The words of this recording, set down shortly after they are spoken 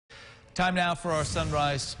Time now for our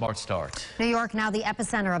Sunrise Smart Start. New York now the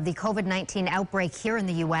epicenter of the COVID-19 outbreak here in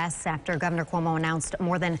the U.S. after Governor Cuomo announced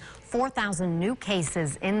more than 4,000 new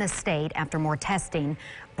cases in the state after more testing,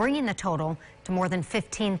 bringing the total to more than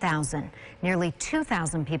 15,000. Nearly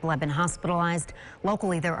 2,000 people have been hospitalized.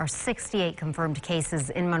 Locally, there are 68 confirmed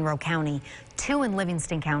cases in Monroe County, 2 in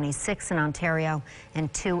Livingston County, 6 in Ontario,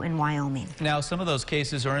 and 2 in Wyoming. Now, some of those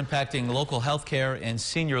cases are impacting local health care and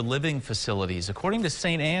senior living facilities. According to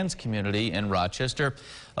St. Anne's community in Rochester,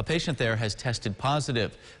 a patient there has tested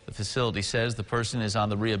positive. The facility says the person is on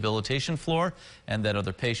the rehabilitation floor and that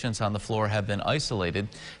other patients on the floor have been isolated.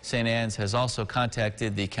 St. Anne's has also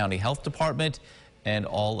contacted the county health department and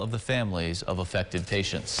all of the families of affected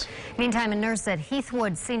patients. Meantime, a nurse at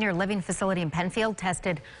Heathwood Senior Living Facility in Penfield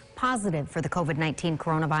tested positive for the COVID-19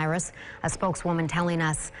 coronavirus. A spokeswoman telling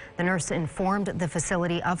us the nurse informed the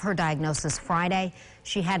facility of her diagnosis Friday.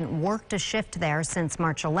 She hadn't worked a shift there since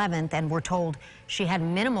March 11th, and we're told she had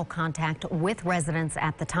minimal contact with residents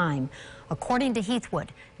at the time. According to Heathwood,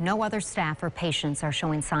 no other staff or patients are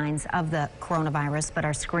showing signs of the coronavirus but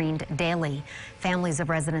are screened daily. Families of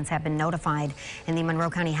residents have been notified, and the Monroe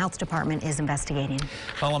County Health Department is investigating.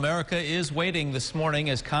 Well, America is waiting this morning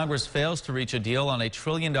as Congress fails to reach a deal on a $1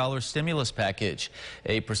 trillion stimulus package.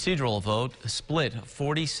 A procedural vote split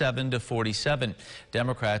 47 to 47.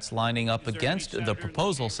 Democrats lining up against the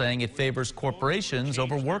proposal, saying it favors corporations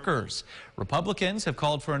over workers. Republicans have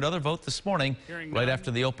called for another vote this morning, right after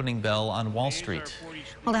the opening bell on Wall Street.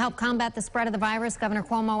 Well, to help combat the spread of the virus, Governor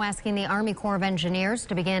Cuomo asking the Army Corps of Engineers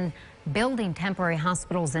to begin building temporary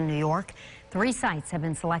hospitals in New York. 3 sites have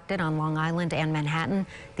been selected on Long Island and Manhattan.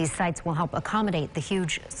 These sites will help accommodate the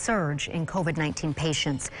huge surge in COVID-19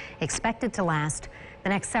 patients, expected to last the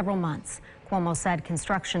next several months. Cuomo said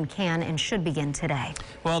construction can and should begin today.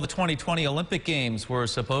 Well, the 2020 Olympic Games were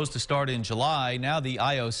supposed to start in July. Now the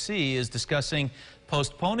IOC is discussing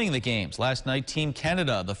postponing the games. Last night, Team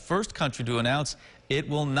Canada, the first country to announce it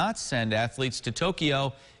will not send athletes to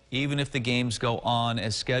Tokyo, even if the games go on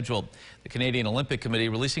as scheduled. The Canadian Olympic Committee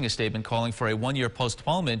releasing a statement calling for a 1-year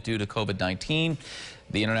postponement due to COVID-19.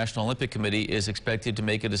 The International Olympic Committee is expected to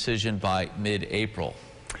make a decision by mid-April.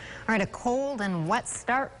 All right, a cold and wet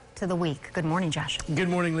start to the week. Good morning, Josh. Good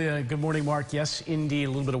morning, Leah. Good morning, Mark. Yes, indeed, a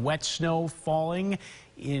little bit of wet snow falling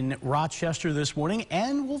in Rochester this morning,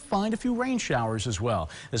 and we'll find a few rain showers as well.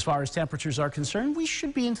 As far as temperatures are concerned, we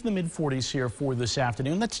should be into the mid-40s here for this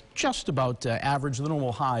afternoon. That's just about average. The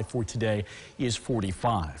normal high for today is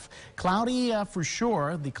 45. Cloudy for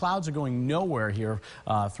sure. The clouds are going nowhere here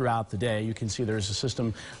throughout the day. You can see there's a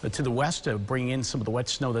system to the west bringing in some of the wet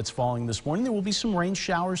snow that's falling this morning. There will be some rain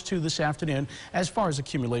showers too this afternoon. As far as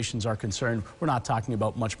accumulations are concerned, we're not talking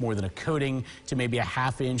about much more than a coating to maybe a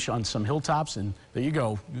 ½ inch on some hilltops, and there you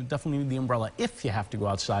go. You definitely need the umbrella if you have to go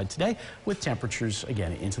outside today, with temperatures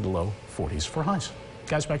again into the low 40s for highs.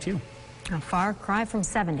 Guys, back to you. A far cry from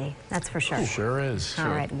 70, that's for sure. Sure is. All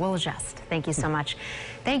right, we'll adjust. Thank you so much.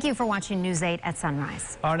 Thank you for watching News 8 at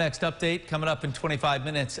Sunrise. Our next update coming up in 25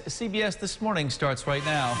 minutes. CBS This Morning starts right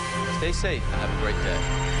now. Stay safe and have a great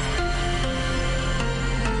day.